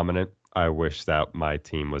so dominant. I wish that my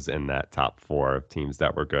team was in that top four of teams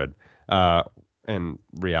that were good. Uh, in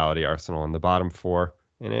reality, Arsenal in the bottom four,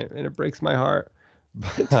 and it breaks my heart.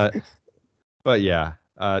 But But yeah,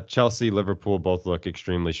 Chelsea, Liverpool both look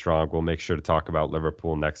extremely strong. We'll make sure to talk about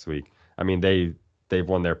Liverpool next week. I mean, they've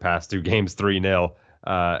won their past two games 3-0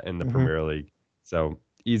 in the mhm. Premier League. So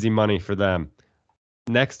easy money for them.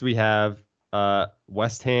 Next we have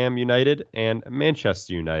West Ham United and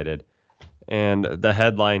Manchester United. And the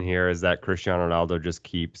headline here is that Cristiano Ronaldo just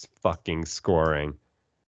keeps fucking scoring.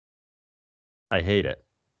 I hate it.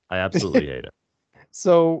 I absolutely hate it.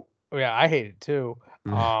 So yeah, I hate it too.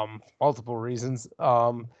 Mm. Multiple reasons.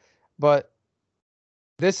 But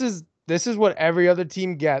this is what every other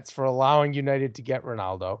team gets for allowing United to get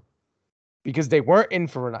Ronaldo. Because they weren't in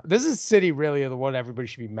for Ronaldo. This is City really the one everybody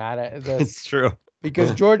should be mad at this It's true.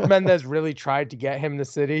 because George Mendes really tried to get him to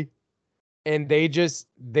City, and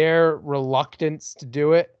their reluctance to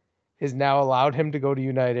do it has now allowed him to go to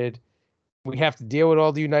United. We have to deal with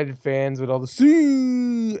all the United fans with all the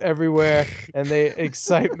 "see" everywhere and the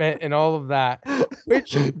excitement and all of that.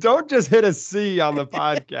 Which Don't just hit a C on the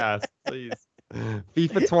podcast, please.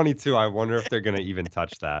 FIFA 22, I wonder if they're going to even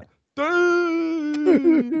touch that.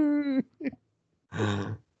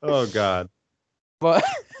 Oh, God. but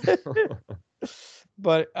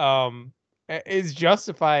but is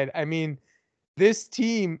justified. I mean, this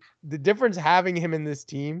team, the difference having him in this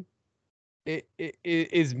team it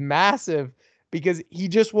is massive because he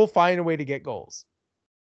just will find a way to get goals.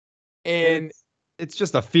 And It's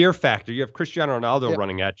just a fear factor. You have Cristiano Ronaldo yeah,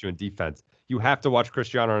 running at you in defense. You have to watch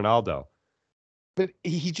Cristiano Ronaldo.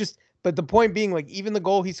 but the point being, like, even the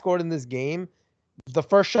goal he scored in this game, the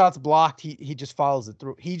first shot's blocked, he just follows it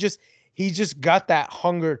through. He just got that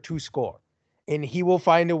hunger to score. And he will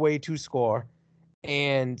find a way to score.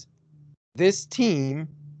 And this team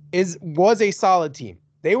was a solid team.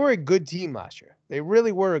 They were a good team last year. They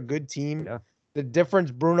really were a good team. Yeah. The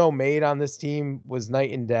difference Bruno made on this team was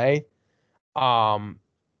night and day. Um,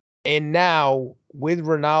 and now with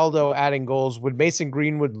Ronaldo adding goals, with Mason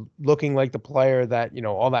Greenwood looking like the player that,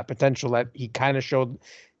 all that potential that he kind of showed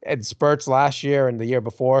at spurts last year and the year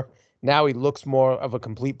before, now he looks more of a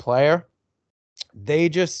complete player. They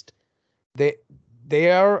just they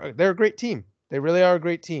they're a great team. They really are a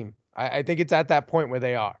great team. I think it's at that point where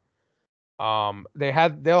they are.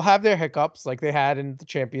 They'll have their hiccups like they had in the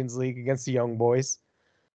Champions League against the Young Boys.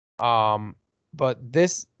 But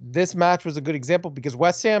this match was a good example because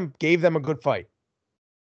West Ham gave them a good fight,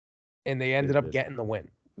 and they ended up getting the win.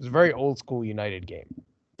 It was a very old school United game.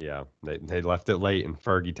 Yeah, they left it late in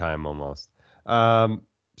Fergie time almost.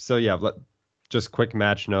 So yeah, just quick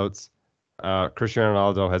match notes. Cristiano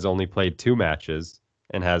Ronaldo has only played 2 matches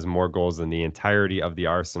and has more goals than the entirety of the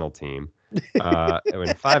Arsenal team.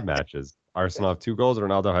 In 5 matches, Arsenal have 2 goals.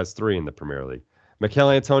 Ronaldo has 3 in the Premier League. Mikel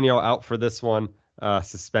Antonio out for this one,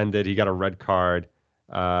 suspended. He got a red card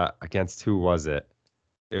against who was it?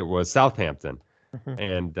 It was Southampton.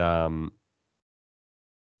 And the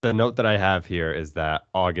note that I have here is that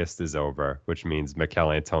August is over, which means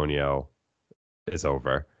Mikel Antonio is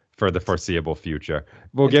over for the foreseeable future.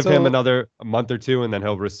 We'll give him another month or two, and then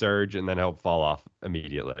he'll resurge, and then he'll fall off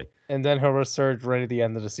immediately. And then he'll resurge right at the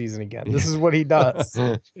end of the season again. This is what he does.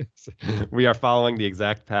 We are following the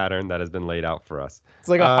exact pattern that has been laid out for us. It's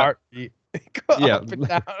like a heartbeat. Yeah.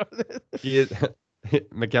 He is,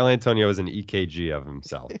 Mikel Antonio is an EKG of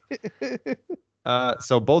himself.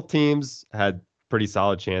 So both teams had pretty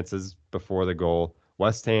solid chances before the goal.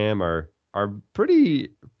 West Ham are pretty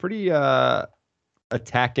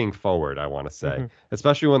attacking forward, I want to say,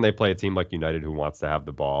 especially when they play a team like United who wants to have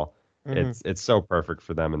the ball. It's so perfect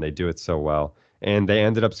for them, and they do it so well. And they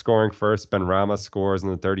ended up scoring first. Benrahma scores in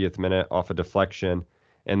the 30th minute off a deflection,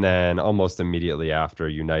 and then almost immediately after,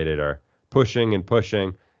 United are pushing,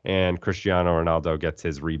 and Cristiano Ronaldo gets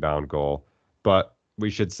his rebound goal. But we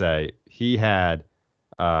should say he had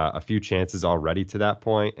a few chances already to that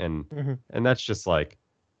point, and that's just like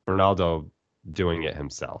Ronaldo doing it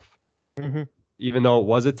himself. Even though it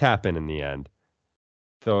was a tap-in the end,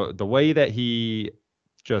 the way that he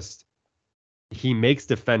makes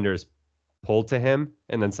defenders pull to him,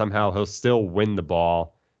 and then somehow he'll still win the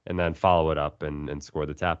ball and then follow it up and score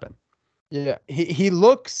the tap-in. Yeah, he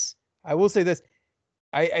looks, I will say this,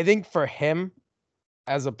 I think for him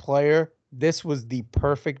as a player, this was the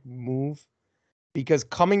perfect move, because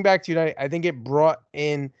coming back to United, I think it brought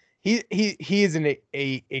in, he is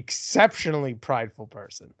a exceptionally prideful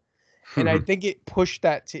person. And I think it pushed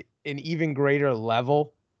that to an even greater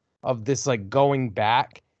level of this, like, going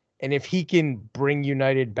back. And if he can bring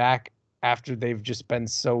United back after they've just been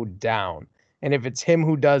so down, and if it's him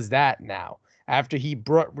who does that now, after he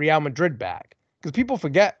brought Real Madrid back, because people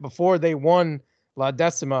forget before they won La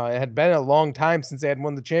Decima, it had been a long time since they had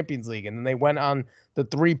won the Champions League, and then they went on the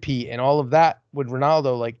three-peat and all of that with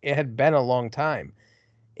Ronaldo. Like, it had been a long time,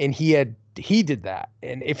 and he did that.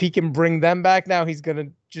 And if he can bring them back now, he's gonna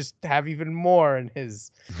just have even more in his,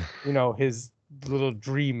 his little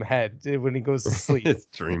dream head when he goes to sleep. His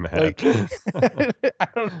dream head. Like, I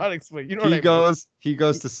don't know how to explain. You know what I mean? He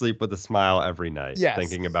goes to sleep with a smile every night, yes,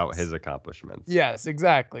 thinking about his accomplishments. Yes,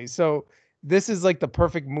 exactly. So this is like the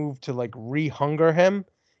perfect move to like re-hunger him,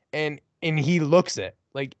 and he looks it.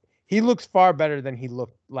 Like, he looks far better than he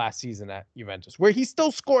looked last season at Juventus, where he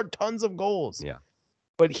still scored tons of goals. Yeah.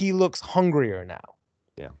 But he looks hungrier now.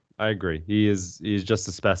 Yeah, I agree. He's just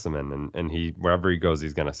a specimen, and he, wherever he goes,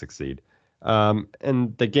 he's going to succeed.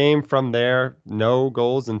 And the game from there, no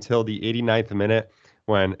goals until the 89th minute,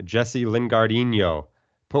 when Jesse Lingardinho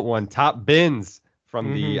put one top bins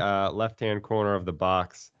from the left-hand corner of the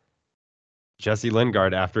box. Jesse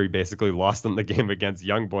Lingard, after he basically lost them the game against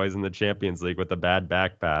Young Boys in the Champions League with a bad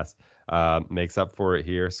back pass, makes up for it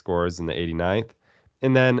here, scores in the 89th.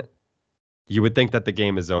 And then you would think that the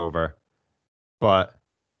game is over, but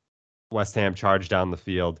West Ham charged down the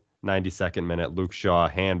field. 92nd minute, Luke Shaw,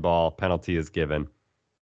 handball, penalty is given.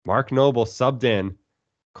 Mark Noble subbed in,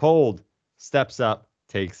 cold, steps up,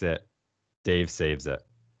 takes it. Dave saves it.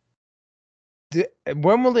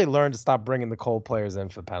 When will they learn to stop bringing the cold players in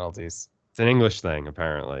for penalties? It's an English thing,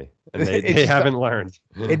 apparently, and they haven't learned.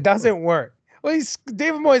 It doesn't work. Well,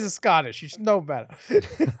 David Moyes is Scottish. You should know better.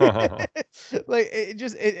 Like, it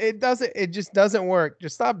just doesn't work.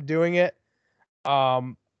 Just stop doing it.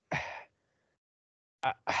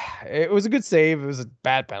 It was a good save. It was a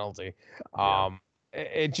bad penalty.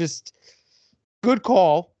 It just, good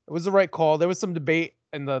call. It was the right call. There was some debate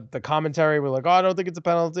in the commentary. We're like, oh, I don't think it's a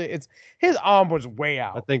penalty. His arm was way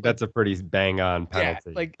out. I think that's a pretty bang on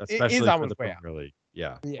penalty. Yeah, like, especially his arm for was the way Premier League.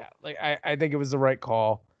 Yeah. Yeah, like, I think it was the right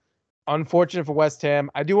call. Unfortunate for West Ham.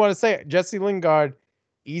 I do want to say, Jesse Lingard,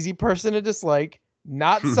 easy person to dislike.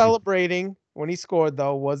 Not celebrating when he scored,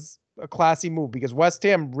 though, was a classy move, because West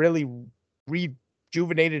Ham really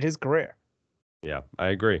rejuvenated his career. Yeah, I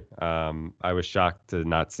agree. I was shocked to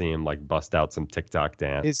not see him like bust out some TikTok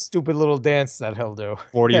dance. His stupid little dance that he'll do.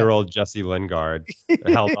 40-year-old Jesse Lingard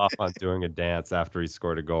held off on doing a dance after he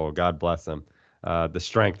scored a goal. God bless him. The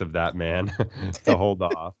strength of that man to hold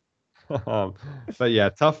off. But yeah,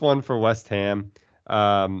 tough one for West Ham.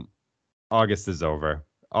 August is over.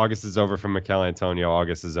 August is over for Mikel Antonio.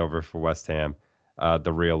 August is over for West Ham.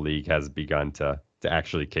 The real league has begun to to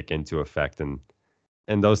actually kick into effect.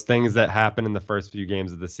 And those things that happen in the first few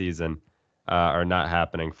games of the season are not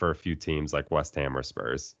happening for a few teams like West Ham or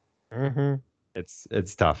Spurs. Mm-hmm.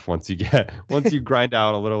 It's tough once you grind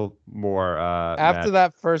out a little more. After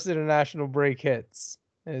that first international break hits,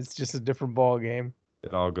 it's just a different ball game.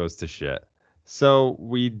 It all goes to shit. So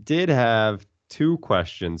we did have 2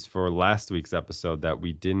 questions for last week's episode that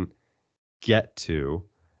we didn't get to.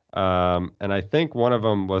 And I think one of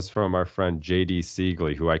them was from our friend JD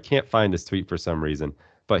Siegley, who I can't find his tweet for some reason,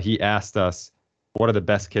 but he asked us, what are the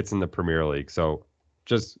best kits in the Premier League? So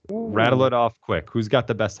just rattle it off quick. Who's got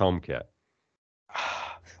the best home kit?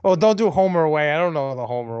 Oh, don't do home or away. I don't know the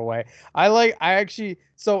home or away.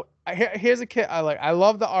 Here's a kit I like. I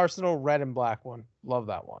love the Arsenal red and black one. Love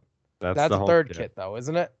that one. That's a third kit though,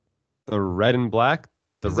 isn't it? The red and black?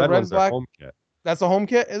 The red one's their home kit. That's a home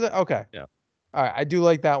kit, is it? Okay. Yeah. All right. I do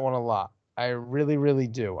like that one a lot. I really, really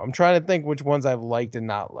do. I'm trying to think which ones I've liked and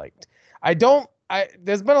not liked.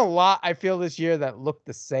 There's been a lot I feel this year that look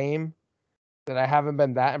the same that I haven't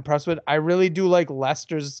been that impressed with. I really do like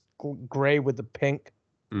Leicester's gray with the pink.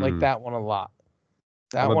 Like that one a lot.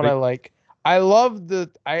 That one I like. I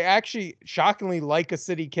actually shockingly like a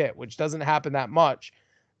City kit, which doesn't happen that much.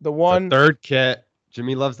 The third kit.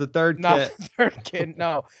 Jimmy loves the third kit. Not the third kit.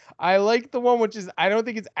 No, I like the one which is. I don't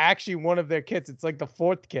think it's actually one of their kits. It's like the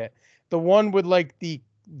fourth kit. The one with like the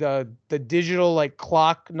digital like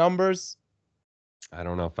clock numbers. I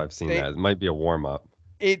don't know if I've seen that. It might be a warm up.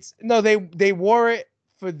 They wore it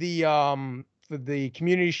for the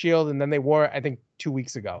Community Shield, and then they wore it I think 2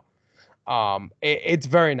 weeks ago. It's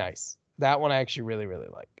very nice. That one I actually really, really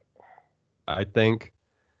like. I think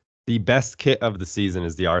the best kit of the season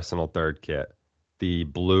is the Arsenal third kit. The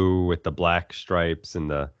blue with the black stripes and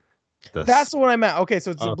the That's the one I meant. Okay,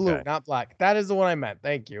 so it's the blue, not black. That is the one I meant.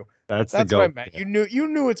 Thank you. That's what I meant. You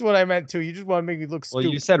knew it's what I meant too. You just want to make me look stupid.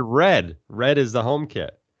 Well, you said red. Red is the home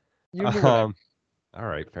kit. You knew that. All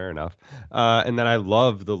right, fair enough. And then I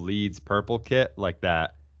love the Leeds purple kit, like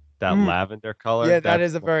that lavender color. Yeah, that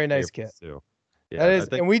is a very nice kit. Too. Yeah, that is,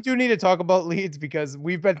 and we do need to talk about Leeds because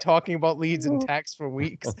we've been talking about Leeds in text for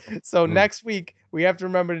weeks. So next week we have to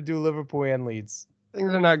remember to do Liverpool and Leeds.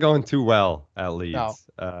 Things are not going too well at Leeds.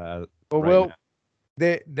 No. But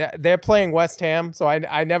they're playing West Ham, so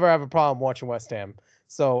I never have a problem watching West Ham.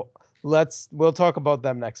 So we'll talk about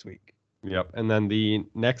them next week. Yep. And then the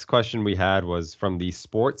next question we had was from the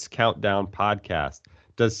Sports Countdown podcast.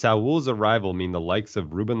 Does Saul's arrival mean the likes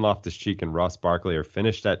of Ruben Loftus-Cheek and Ross Barkley are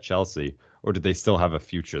finished at Chelsea, or do they still have a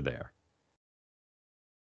future there?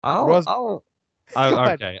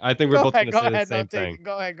 Okay. I think we're both going to say the same thing.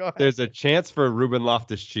 Go ahead. There's a chance for Ruben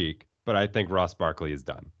Loftus-Cheek, but I think Ross Barkley is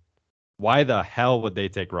done. Why the hell would they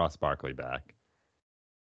take Ross Barkley back?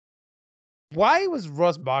 Why was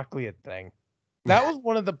Ross Barkley a thing? That was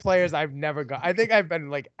one of the players I've never got. I think I've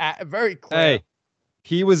been very clear. Hey,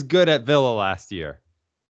 he was good at Villa last year.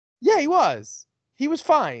 Yeah, he was. He was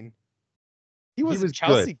fine. He was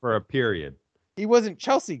Chelsea good for a period. He wasn't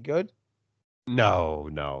Chelsea good.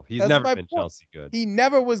 No. He's never been Chelsea good. He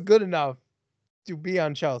never was good enough to be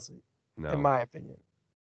on Chelsea, in my opinion.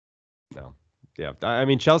 No. Yeah. I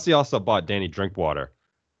mean, Chelsea also bought Danny Drinkwater.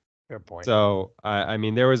 Fair point. So, I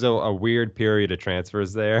mean, there was a weird period of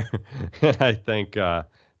transfers there. And I think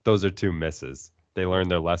those are 2 misses. They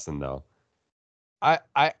learned their lesson, though.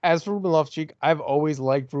 As for Ruben Loftus-Cheek, I've always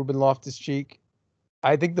liked Ruben Loftus-Cheek.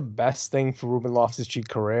 I think the best thing for Ruben Loftus-Cheek's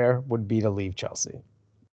career would be to leave Chelsea.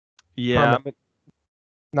 Yeah.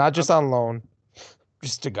 Not just on loan,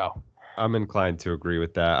 just to go. I'm inclined to agree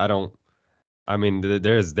with that.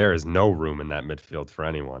 There is no room in that midfield for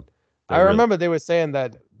anyone. I remember they were saying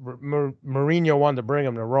that Mourinho wanted to bring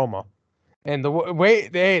him to Roma. And the way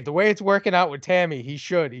it's working out with Tammy, he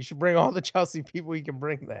should bring all the Chelsea people he can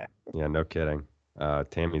bring there. Yeah, no kidding.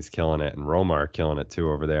 Tammy's killing it, and Roma are killing it too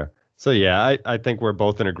over there. So yeah, I think we're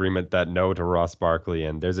both in agreement that no to Ross Barkley,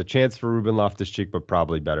 and there's a chance for Ruben Loftus-Cheek, but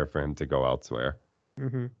probably better for him to go elsewhere.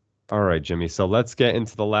 Mm-hmm. All right, Jimmy. So let's get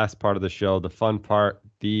into the last part of the show, the fun part,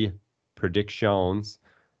 the predictions,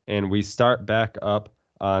 and we start back up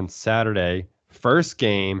on Saturday. First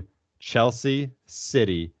game, Chelsea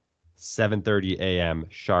City, 7:30 a.m.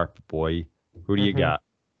 sharp, boy. Who do you got?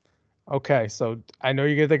 Okay, so I know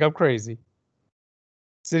you're going to think I'm crazy.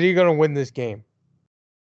 City are going to win this game.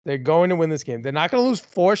 They're going to win this game. They're not going to lose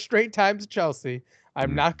 4 straight times to Chelsea.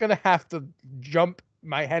 I'm not going to have to jump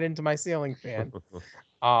my head into my ceiling fan.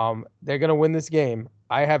 They're going to win this game.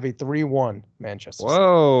 I have a 3-1 Manchester City.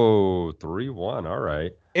 Whoa, 3-1. All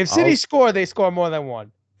right. If City score, they score more than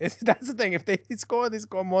 1. That's the thing. If they score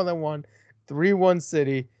more than 1. 3-1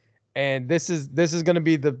 City. And this is going to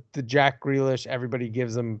be the Jack Grealish, everybody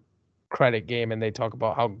gives him credit game, and they talk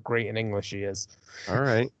about how great in English he is. All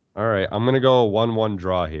right. All right. I'm going to go a 1-1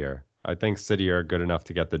 draw here. I think City are good enough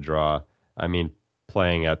to get the draw. I mean,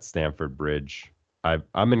 playing at Stamford Bridge.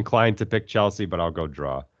 I'm inclined to pick Chelsea, but I'll go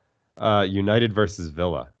draw. United versus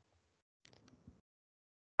Villa.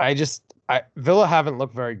 Villa haven't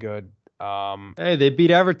looked very good. Hey, they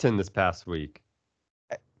beat Everton this past week.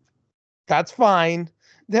 That's fine.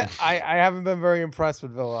 I haven't been very impressed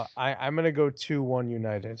with Villa. I'm going to go 2-1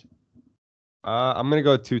 United. I'm going to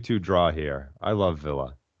go 2-2 draw here. I love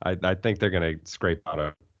Villa. I think they're going to scrape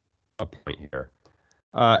out a point here.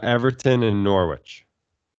 Everton and Norwich.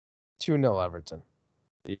 2-0 Everton.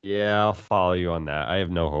 Yeah, I'll follow you on that. I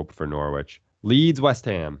have no hope for Norwich. Leeds, West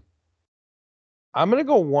Ham. I'm going to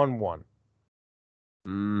go 1-1.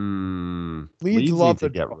 Leeds love to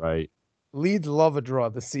get right. Leeds love a draw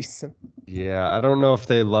this season. Yeah, I don't know if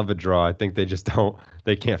they love a draw. I think they just don't.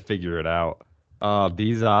 They can't figure it out.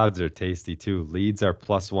 These odds are tasty too. Leeds are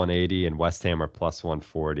plus 180 and West Ham are plus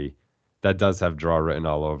 140. That does have draw written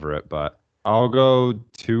all over it, but I'll go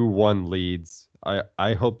 2-1 Leeds.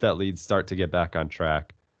 I hope that Leeds start to get back on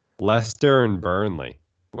track. Leicester and Burnley.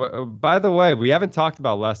 By the way, we haven't talked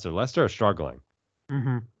about Leicester. Leicester are struggling.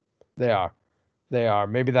 Mm-hmm. They are.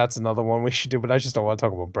 Maybe that's another one we should do, but I just don't want to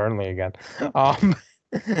talk about Burnley again.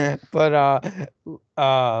 But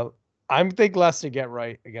I think Leicester get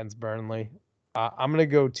right against Burnley. I'm gonna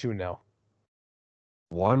go 2-0.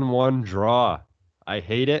 1-1 draw. I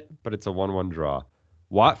hate it, but it's a 1-1 draw.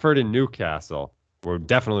 Watford and Newcastle. We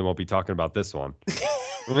definitely won't be talking about this one.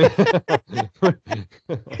 I'm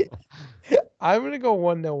gonna go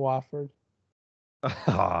 1-0 Watford.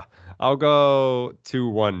 I'll go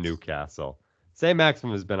 2-1 Newcastle. Say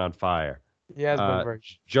Maximum has been on fire. Yeah, it's been very...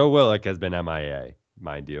 Joe Willock has been MIA,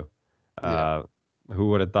 mind you. Yeah. Who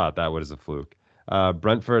would have thought that was a fluke?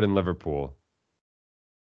 Brentford and Liverpool.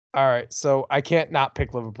 All right, so I can't not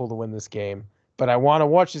pick Liverpool to win this game, but I want to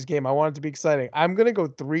watch this game. I want it to be exciting. I'm gonna go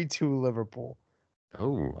 3-2 Liverpool.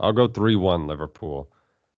 Oh, I'll go 3-1 Liverpool.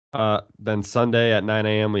 Then Sunday at 9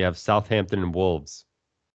 a.m. we have Southampton and Wolves.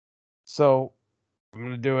 So I'm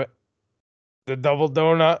gonna do it. The double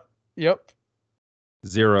donut. Yep.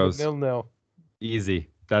 Zeros. 0-0. Easy.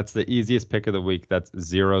 That's the easiest pick of the week. That's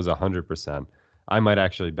zeros 100%. I might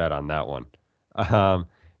actually bet on that one.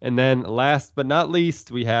 And then last but not least,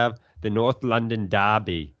 we have the North London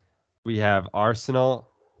Derby. We have Arsenal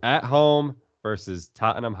at home versus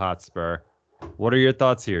Tottenham Hotspur. What are your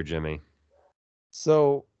thoughts here, Jimmy?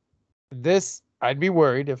 So this, I'd be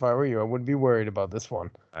worried if I were you. I wouldn't be worried about this one.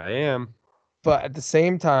 I am. But at the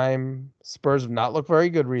same time, Spurs have not looked very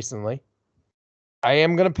good recently. I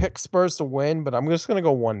am going to pick Spurs to win, but I'm just going to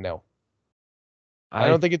go 1-0. I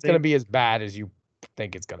don't think it's going to be as bad as you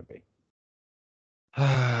think it's going to be.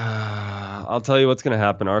 I'll tell you what's going to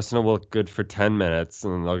happen. Arsenal will look good for 10 minutes,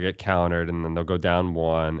 and then they'll get countered, and then they'll go down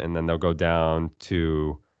 1, and then they'll go down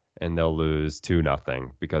 2, and they'll lose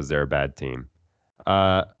 2-0 because they're a bad team.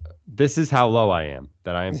 This is how low I am,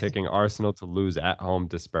 that I am picking Arsenal to lose at home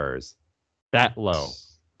to Spurs. That low.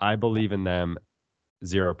 I believe in them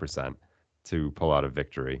 0% to pull out a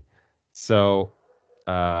victory. So,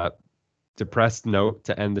 depressed note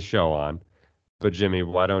to end the show on. But Jimmy,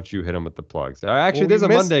 why don't you hit them with the plugs? Actually, there's a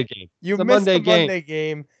Monday game. You missed the Monday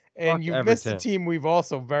game, and you missed a team we've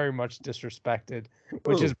also very much disrespected,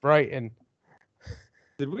 which is Brighton.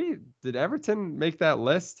 Did Everton make that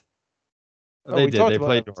list? Oh, they did. They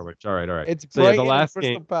played Norwich. All right. It's so Brighton the last and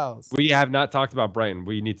Crystal game. Palace. We have not talked about Brighton.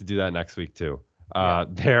 We need to do that next week too.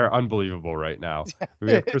 They're unbelievable right now.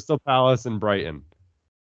 We have Crystal Palace and Brighton.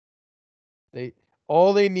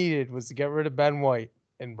 All they needed was to get rid of Ben White,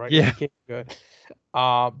 and Brighton became good.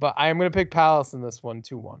 But I'm going to pick Palace in this one,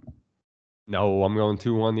 2-1. No, I'm going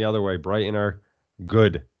 2-1 the other way. Brighton are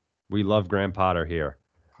good. We love Graham Potter here.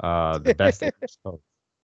 The best English coach.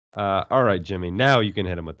 All right, Jimmy. Now you can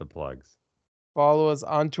hit him with the plugs. Follow us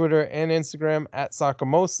on Twitter and Instagram at Soccer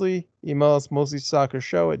Mostly. Email us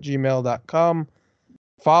mostlysoccershow@gmail.com.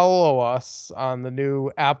 Follow us on the new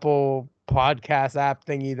Apple podcast app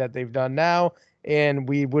thingy that they've done now. And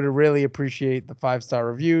we would really appreciate the 5-star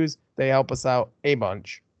reviews. They help us out a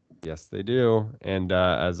bunch. Yes, they do. And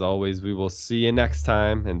as always, we will see you next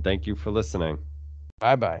time. And thank you for listening.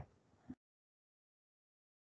 Bye-bye.